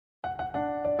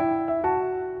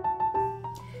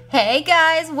Hey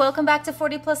guys, welcome back to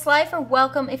 40 Plus Life, or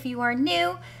welcome if you are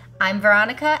new. I'm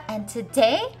Veronica, and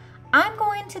today I'm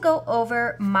going to go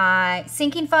over my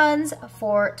sinking funds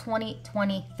for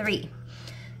 2023.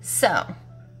 So,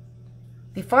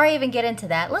 before I even get into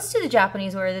that, let's do the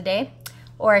Japanese word of the day,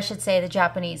 or I should say the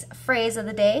Japanese phrase of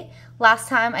the day. Last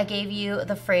time I gave you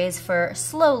the phrase for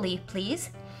slowly, please.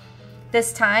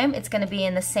 This time it's going to be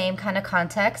in the same kind of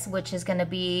context, which is going to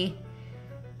be,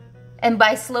 and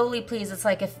by slowly, please, it's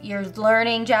like if you're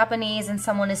learning Japanese and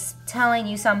someone is telling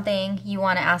you something, you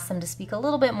want to ask them to speak a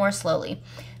little bit more slowly.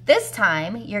 This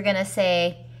time, you're going to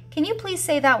say, can you please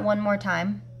say that one more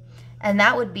time? And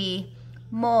that would be,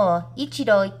 mo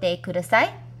ichido ite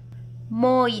kudasai.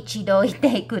 Mo ichido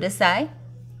ite kudasai.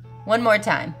 One more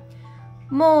time.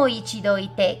 Mo ichido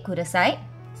ite kudasai.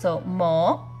 So,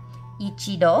 mo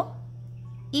ichido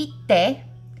ite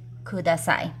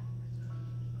kudasai.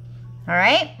 All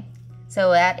right?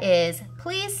 So that is,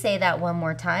 please say that one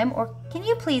more time, or can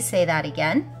you please say that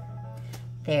again?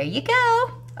 There you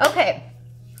go. Okay,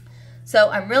 so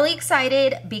I'm really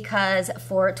excited because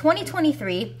for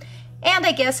 2023, and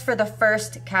I guess for the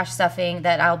first cash stuffing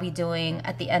that I'll be doing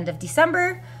at the end of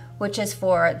December, which is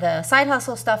for the side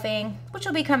hustle stuffing, which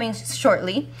will be coming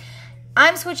shortly,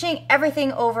 I'm switching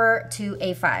everything over to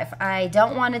A5. I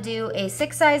don't want to do a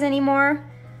 6 size anymore,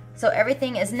 so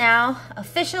everything is now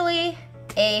officially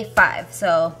A5.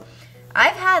 So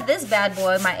I've had this bad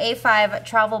boy, my A5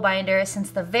 travel binder, since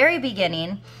the very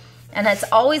beginning, and it's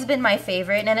always been my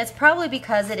favorite, and it's probably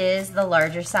because it is the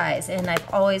larger size and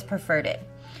I've always preferred it.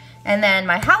 And then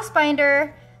my house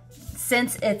binder,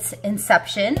 since its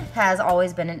inception, has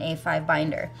always been an A5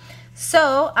 binder.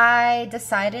 So I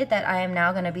decided that I am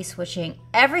now going to be switching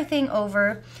everything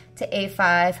over to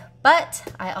A5,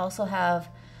 but I also have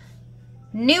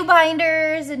new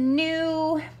binders,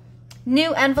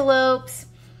 new envelopes,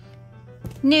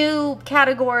 new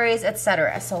categories,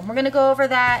 etc. So we're gonna go over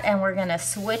that, and we're gonna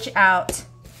switch out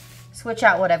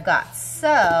what I've got.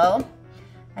 So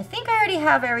I think I already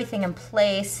have everything in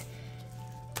place.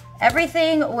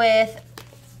 Everything with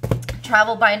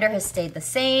travel binder has stayed the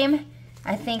same.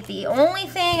 I think the only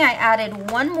thing, I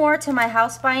added one more to my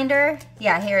house binder.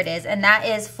 Yeah, here it is, and that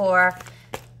is for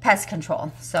pest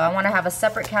control. So I want to have a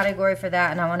separate category for that,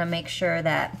 and I want to make sure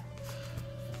that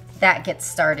that gets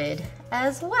started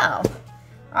as well.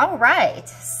 All right,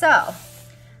 so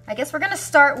I guess we're gonna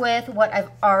start with what I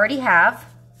already have,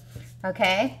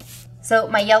 okay? So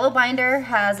my yellow binder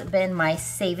has been my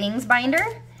savings binder,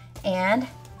 and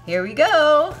here we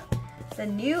go. The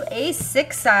new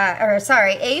A6 size, or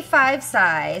sorry, A5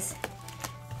 size.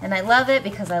 And I love it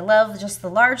because I love just the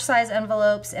large size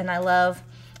envelopes, and I love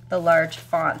the large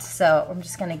fonts. So I'm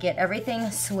just gonna get everything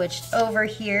switched over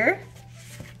here.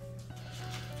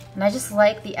 And I just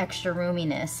like the extra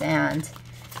roominess, and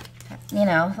you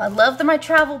know, I loved my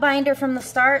travel binder from the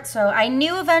start, so I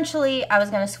knew eventually I was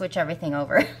gonna switch everything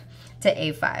over to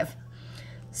A5.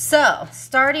 So,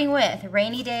 starting with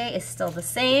rainy day is still the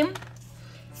same.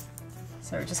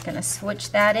 So we're just gonna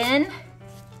switch that in.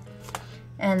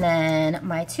 And then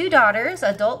my two daughters,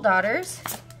 adult daughters,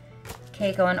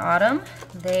 Keiko and Autumn,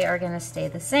 they are gonna stay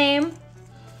the same.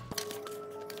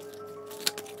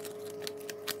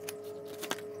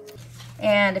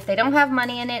 And if they don't have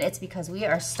money in it, it's because we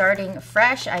are starting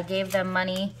fresh. I gave them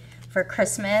money for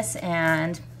Christmas,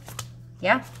 and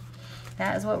yeah,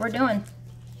 that is what we're doing.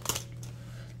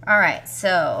 All right,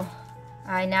 so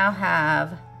I now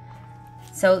have,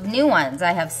 so new ones.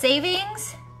 I have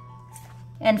savings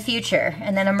and future,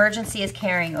 and then emergency is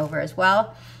carrying over as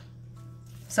well.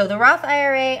 So the Roth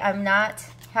IRA I'm not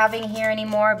having here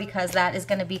anymore because that is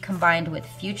gonna be combined with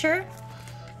future.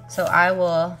 So I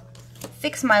will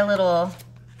fix my little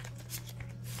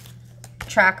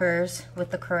trackers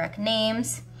with the correct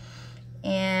names,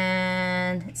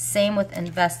 and same with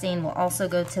investing, we'll also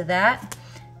go to that.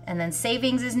 And then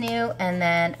savings is new, and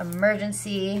then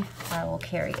emergency I will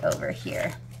carry over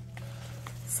here.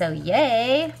 So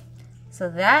yay! So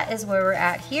that is where we're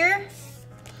at here.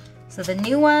 So the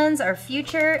new ones are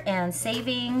future and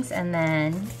savings, and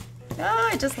then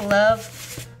I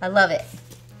love it.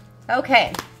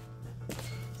 Okay.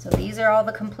 So these are all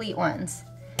the complete ones.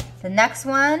 The next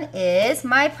one is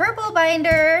my purple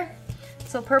binder.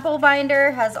 So purple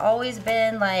binder has always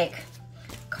been like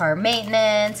car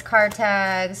maintenance, car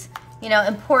tags, you know,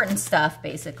 important stuff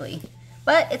basically.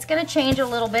 But it's gonna change a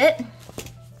little bit.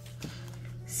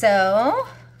 So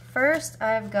first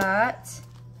I've got,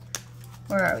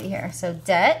 where are we here? So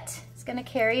debt is gonna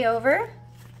carry over.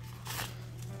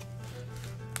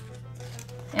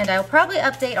 And I'll probably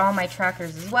update all my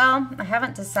trackers as well. I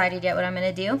haven't decided yet what I'm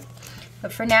gonna do,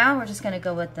 but for now we're just gonna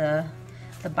go with the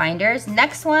the binders.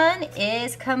 Next one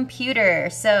is computer.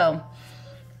 So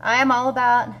I am all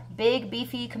about big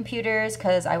beefy computers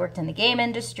because I worked in the game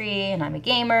industry and I'm a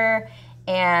gamer,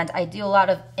 and I do a lot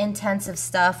of intensive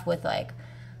stuff with like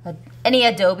any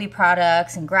Adobe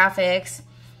products and graphics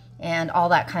and all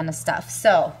that kind of stuff.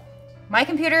 So my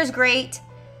computer is great.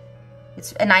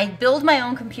 And I build my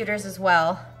own computers as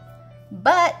well.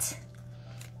 But,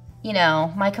 you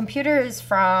know, my computer is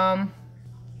from,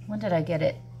 when did I get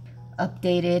it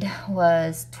updated?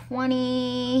 Was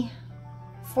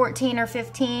 2014 or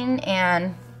 15,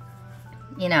 and,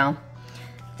 you know,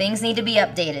 things need to be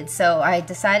updated. So I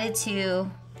decided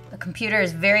a computer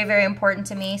is very, very important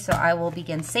to me, so I will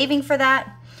begin saving for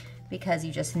that because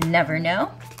you just never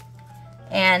know.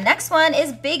 And next one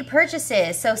is big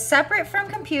purchases. So separate from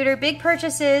computer, big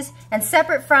purchases, and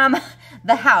separate from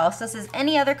the house. This is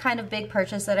any other kind of big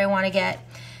purchase that I want to get.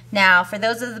 Now, for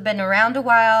those that have been around a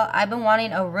while, I've been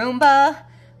wanting a Roomba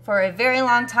for a very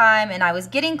long time, and I was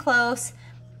getting close.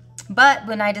 But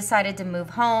when I decided to move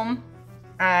home,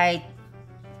 I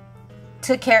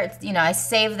took care, you know, I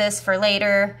saved this for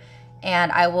later,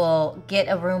 and I will get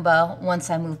a Roomba once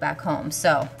I move back home.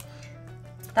 So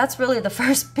that's really the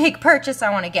first big purchase I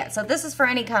want to get. So this is for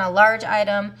any kind of large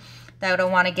item that I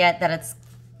want to get,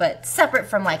 but separate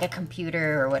from like a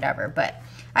computer or whatever. But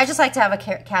I just like to have a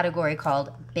category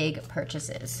called big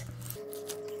purchases.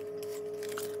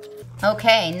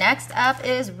 Okay, next up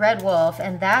is Red Wolf,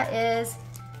 and that is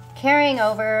carrying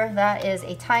over. That is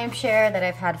a timeshare that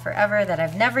I've had forever that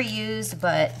I've never used,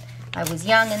 but I was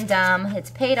young and dumb. It's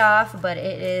paid off, but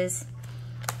it is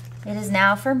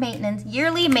now for maintenance,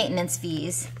 yearly maintenance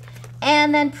fees.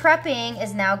 And then prepping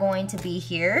is now going to be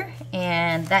here,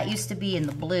 and that used to be in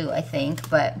the blue, I think.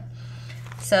 But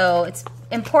so it's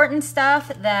important stuff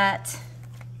that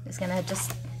is gonna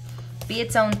just be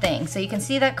its own thing. So you can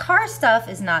see that car stuff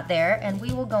is not there, and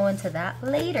we will go into that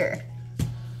later.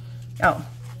 Oh,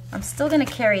 I'm still gonna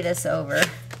carry this over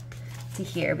to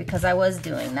here because I was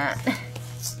doing that.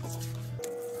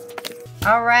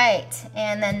 All right,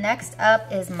 and then next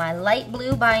up is my light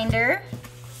blue binder,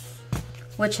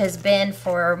 which has been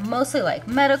for mostly like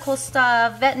medical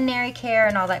stuff, veterinary care,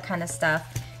 and all that kind of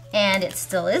stuff. And it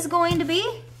still is going to be.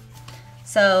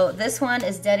 So this one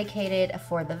is dedicated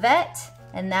for the vet,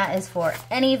 and that is for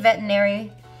any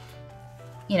veterinary,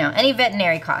 you know, any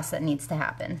veterinary cost that needs to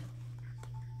happen,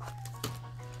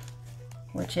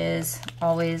 which is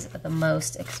always the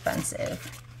most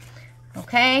expensive.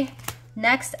 Okay.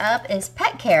 Next up is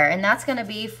pet care, and that's gonna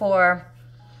be for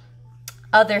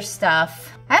other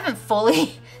stuff. I haven't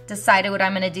fully decided what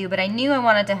I'm gonna do, but I knew I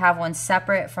wanted to have one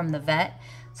separate from the vet.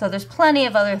 So there's plenty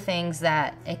of other things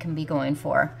that it can be going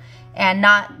for. And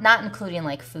not including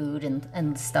like food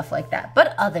and stuff like that,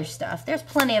 but other stuff. There's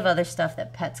plenty of other stuff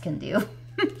that pets can do.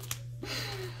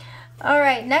 All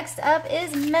right, next up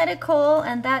is medical,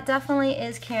 and that definitely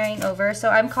is carrying over. So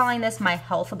I'm calling this my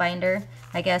health binder,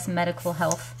 I guess medical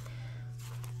health.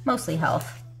 Mostly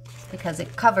health, because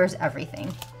it covers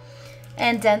everything.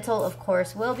 And dental, of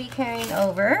course, will be carrying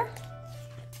over.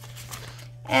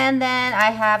 And then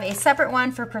I have a separate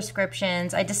one for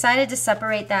prescriptions. I decided to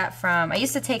separate that from, I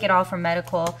used to take it all from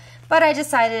medical, but I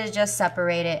decided to just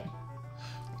separate it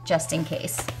just in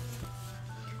case.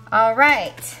 All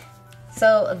right,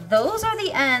 so those are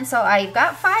the ends. So I've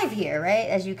got 5 here, right,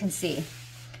 as you can see.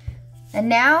 And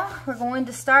now we're going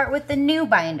to start with the new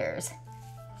binders.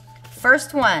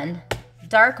 First one,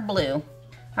 dark blue.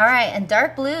 All right, and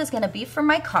dark blue is gonna be for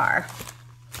my car.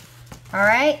 All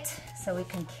right, so we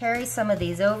can carry some of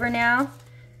these over now.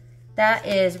 That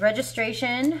is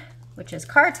registration, which is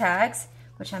car tags,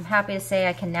 which I'm happy to say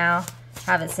I can now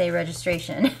have it say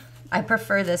registration. I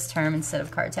prefer this term instead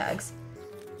of car tags.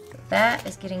 That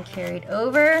is getting carried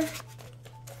over.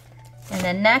 And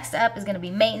then next up is gonna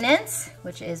be maintenance,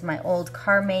 which is my old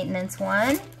car maintenance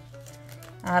one.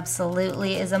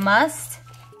 Absolutely is a must.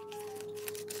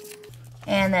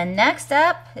 And then next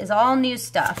up is all new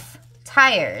stuff,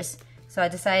 tires. So I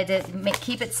decided to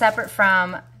keep it separate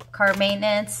from car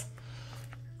maintenance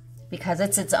because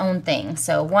it's its own thing.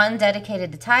 So one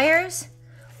dedicated to tires,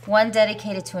 one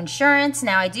dedicated to insurance.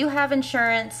 Now I do have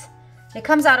insurance. It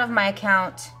comes out of my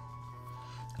account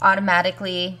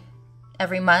automatically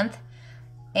every month.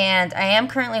 And I am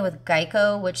currently with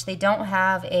Geico, which they don't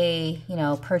have a, you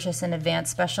know, purchase in advance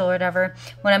special or whatever.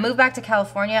 When I move back to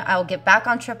California, I will get back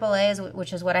on AAA,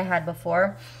 which is what I had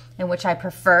before and which I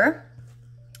prefer.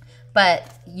 But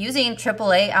using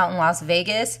AAA out in Las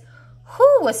Vegas,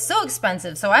 was so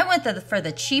expensive. So I went for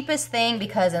the cheapest thing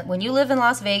because when you live in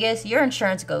Las Vegas, your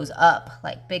insurance goes up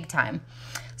like big time.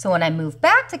 So when I move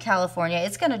back to California,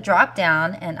 it's gonna drop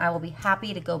down and I will be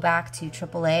happy to go back to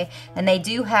AAA. And they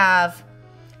do have,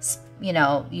 you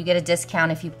know, you get a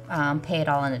discount if you pay it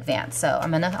all in advance. So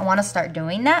I wanna start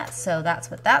doing that. So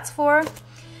that's what that's for.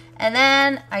 And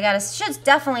then I should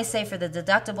definitely say for the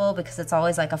deductible, because it's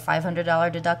always like a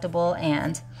 $500 deductible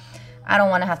and I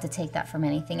don't wanna have to take that from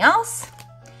anything else.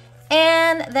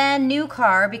 And then new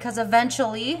car, because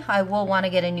eventually I will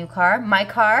wanna get a new car. My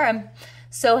car, I'm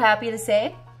so happy to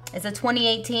say, is a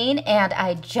 2018 and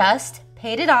I just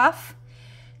paid it off.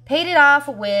 Paid it off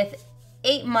with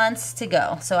 8 months to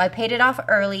go. So I paid it off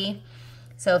early.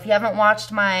 So if you haven't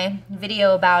watched my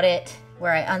video about it,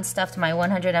 where I unstuffed my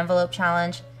 100 envelope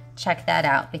challenge, check that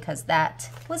out because that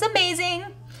was amazing.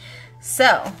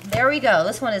 So there we go.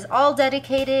 This one is all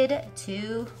dedicated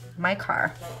to my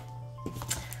car,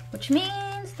 which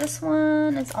means this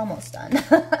one is almost done.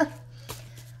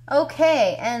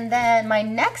 Okay, and then my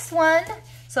next one,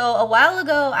 so a while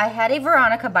ago I had a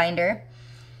Veronica binder,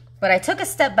 but I took a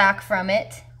step back from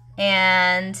it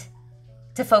and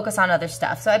to focus on other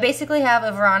stuff. So I basically have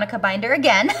a Veronica binder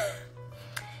again,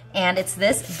 and it's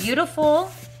this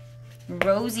beautiful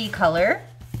rosy color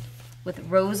with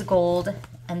rose gold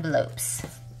envelopes,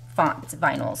 fonts,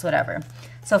 vinyls, whatever.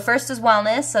 So first is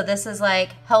wellness. So this is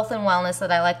like health and wellness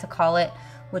that I like to call it,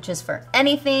 which is for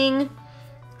anything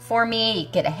for me. You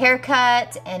get a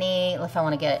haircut, if I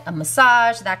want to get a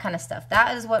massage, that kind of stuff.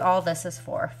 That is what all this is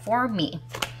for me.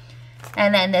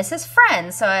 And then this is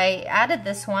friends. So I added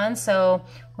this one. So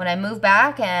when I move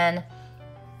back and,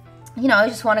 you know, I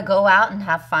just want to go out and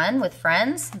have fun with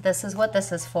friends, this is what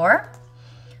this is for.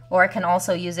 Or I can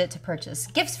also use it to purchase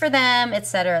gifts for them,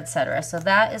 etc., etc. So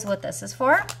that is what this is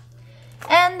for.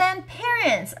 And then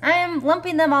parents, I am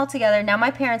lumping them all together. Now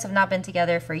my parents have not been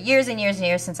together for years and years and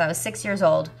years, since I was 6 years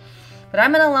old. But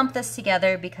I'm gonna lump this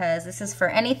together because this is for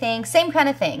anything, same kind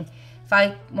of thing. If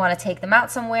I wanna take them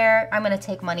out somewhere, I'm gonna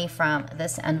take money from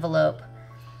this envelope.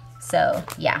 So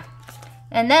yeah.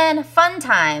 And then fun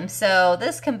time. So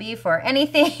this can be for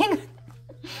anything.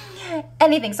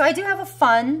 Anything. So I do have a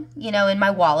fun, you know, in my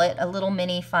wallet, a little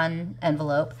mini fun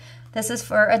envelope. This is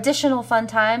for additional fun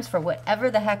times for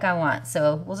whatever the heck I want.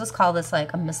 So we'll just call this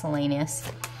like a miscellaneous.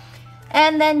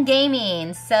 And then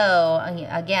gaming. So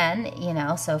again, you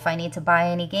know, so if I need to buy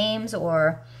any games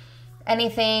or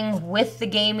anything with the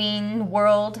gaming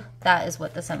world, that is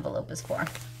what this envelope is for.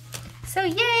 So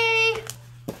yay!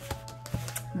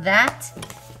 That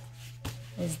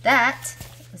is that.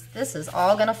 This is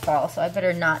all gonna fall, so I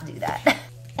better not do that.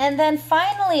 And then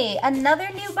finally, another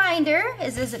new binder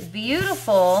is this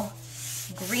beautiful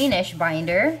greenish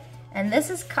binder. And this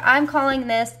is, I'm calling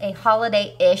this a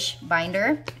holiday-ish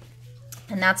binder.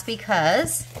 And that's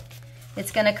because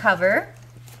it's gonna cover,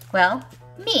 well,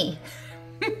 me.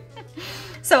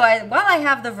 So while I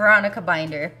have the Veronica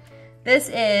binder, this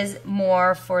is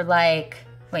more for like,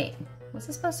 wait, was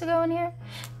this supposed to go in here?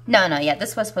 No, yeah,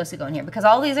 this was supposed to go in here because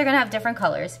all these are gonna have different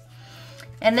colors.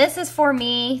 And this is for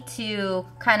me to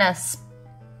kind of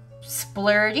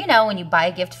splurge, you know, when you buy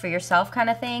a gift for yourself kind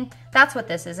of thing. That's what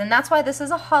this is. And that's why this is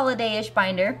a holiday-ish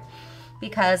binder,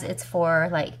 because it's for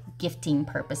like gifting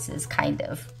purposes, kind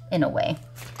of, in a way.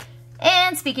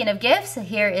 And speaking of gifts,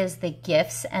 here is the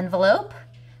gifts envelope.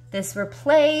 This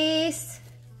replaced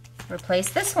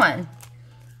this one.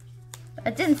 I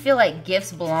didn't feel like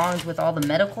gifts belonged with all the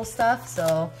medical stuff,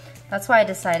 so that's why I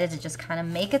decided to just kind of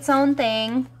make its own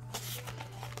thing.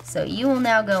 So you will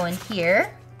now go in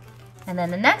here. And then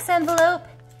the next envelope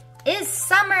is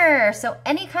summer. So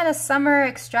any kind of summer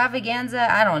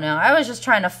extravaganza, I don't know. I was just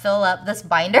trying to fill up this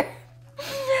binder.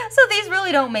 So these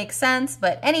really don't make sense,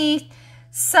 but any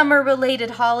summer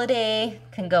related holiday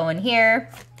can go in here.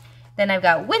 Then I've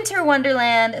got Winter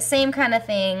Wonderland, same kind of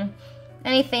thing.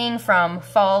 Anything from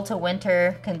fall to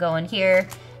winter can go in here.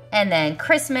 And then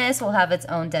Christmas will have its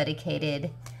own dedicated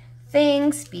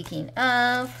thing. Speaking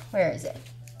of, where is it?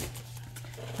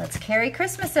 Let's carry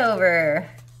Christmas over.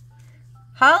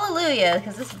 Hallelujah,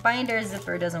 because this binder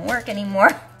zipper doesn't work anymore.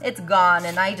 It's gone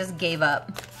and I just gave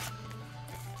up.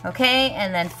 Okay,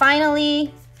 and then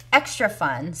finally, extra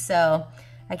fun. So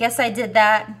I guess I did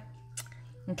that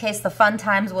in case the fun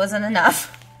times wasn't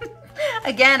enough.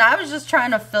 Again, I was just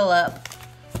trying to fill up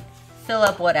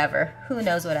whatever. Who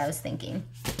knows what I was thinking.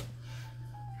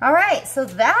 All right, so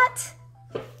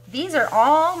these are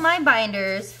all my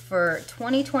binders for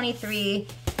 2023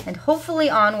 and hopefully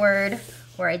onward,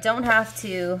 where I don't have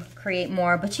to create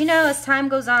more. But you know, as time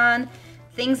goes on,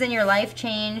 things in your life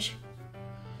change.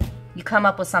 You come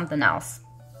up with something else.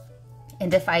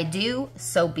 And if I do,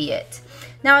 so be it.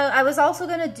 Now, I was also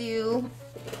gonna do,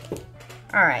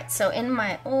 all right, so in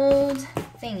my old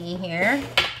thingy here,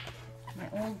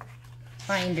 my old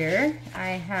binder, I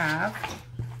have,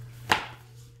 all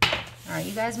right,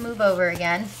 you guys move over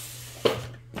again.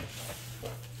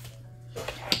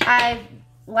 I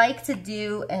like to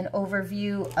do an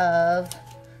overview of,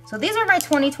 so these are my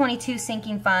 2022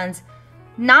 sinking funds.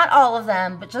 Not all of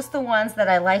them, but just the ones that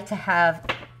I like to have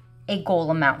a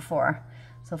goal amount for.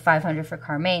 So 500 for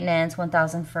car maintenance,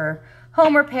 1,000 for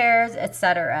home repairs,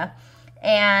 etc.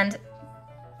 And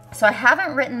so I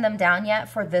haven't written them down yet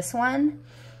for this one,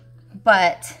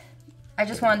 but I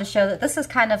just wanted to show that this is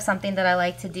kind of something that I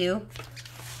like to do.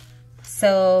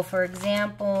 So for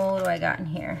example, what do I got in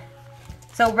here?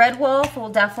 So Red Wolf will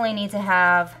definitely need to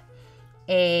have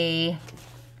a,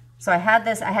 so I had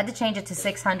to change it to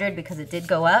 600 because it did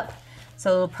go up.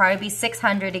 So it'll probably be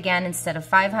 600 again instead of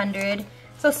 500.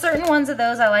 So certain ones of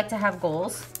those I like to have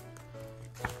goals.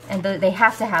 And they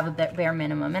have to have a bare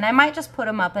minimum. And I might just put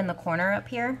them up in the corner up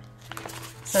here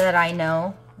so that I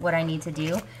know what I need to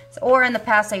do. So, or in the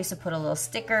past I used to put a little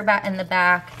sticker back in the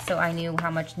back so I knew how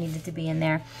much needed to be in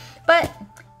there. But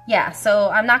yeah, so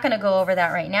I'm not going to go over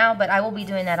that right now, but I will be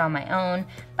doing that on my own.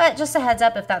 But just a heads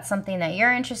up, if that's something that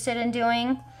you're interested in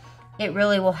doing, it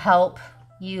really will help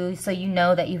you so you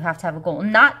know that you have to have a goal.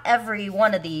 Not every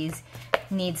one of these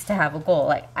needs to have a goal.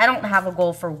 Like, I don't have a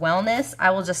goal for wellness. I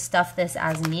will just stuff this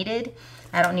as needed.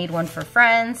 I don't need one for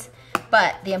friends.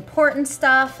 But the important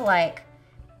stuff like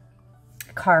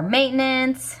car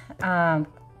maintenance,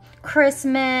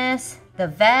 Christmas, the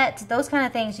vet, those kind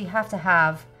of things, you have to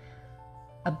have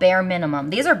a bare minimum.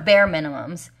 These are bare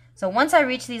minimums. So once I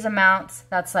reach these amounts,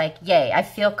 that's like, yay, I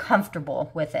feel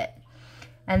comfortable with it.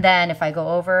 And then if I go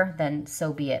over, then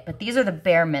so be it. But these are the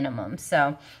bare minimums.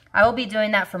 So I will be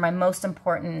doing that for my most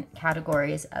important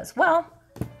categories as well.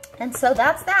 And so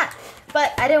that's that.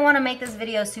 But I didn't want to make this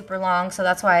video super long, so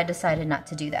that's why I decided not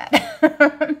to do that.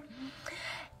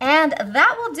 And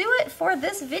that will do it for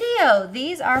this video.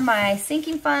 These are my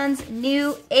Sinking Funds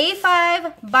new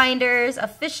A5 binders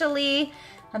officially.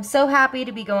 I'm so happy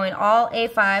to be going all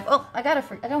A5. Oh, I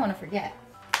don't want to forget.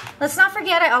 Let's not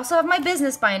forget, I also have my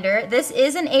business binder. This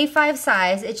is an A5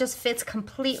 size. It just fits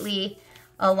completely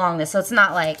along this. So it's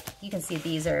not like, you can see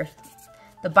these are,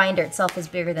 the binder itself is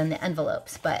bigger than the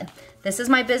envelopes. But this is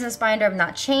my business binder. I've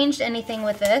not changed anything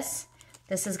with this.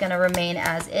 This is gonna remain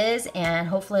as is, and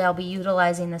hopefully I'll be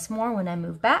utilizing this more when I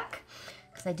move back,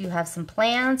 because I do have some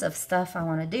plans of stuff I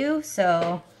wanna do.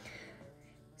 So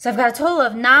I've got a total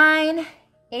of 9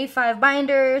 A5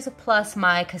 binders, plus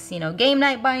my casino game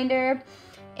night binder,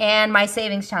 and my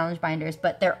savings challenge binders,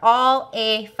 but they're all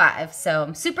A5. So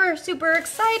I'm super, super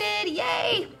excited,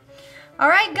 yay! All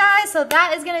right, guys, so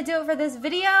that is gonna do it for this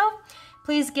video.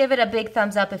 Please give it a big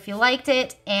thumbs up if you liked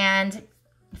it, and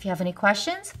if you have any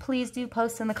questions, please do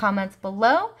post in the comments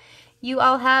below. You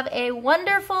all have a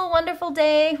wonderful, wonderful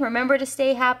day. Remember to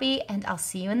stay happy, and I'll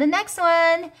see you in the next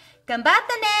one.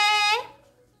 Gambatane!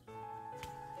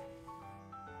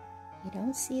 You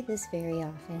don't see this very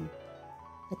often,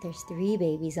 but there's 3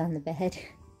 babies on the bed.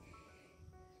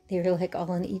 They were like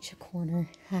all in each corner.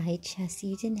 Hi,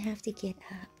 Chessie, you didn't have to get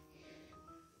up.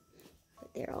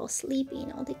 But they're all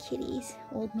sleeping, all the kitties.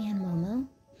 Old man Momo.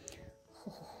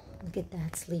 Oh, look at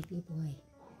that sleepy boy.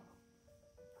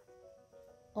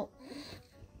 Oh.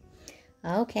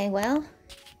 Okay, well,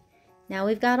 now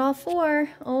we've got all 4.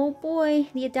 Oh boy,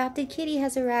 the adopted kitty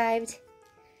has arrived.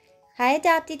 Hi,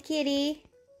 adopted kitty.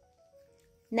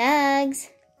 Nugs,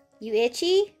 you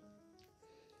itchy?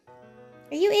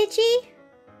 Are you itchy?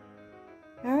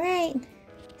 All right,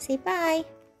 say bye.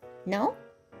 No?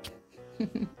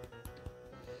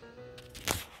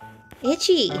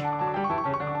 Itchy.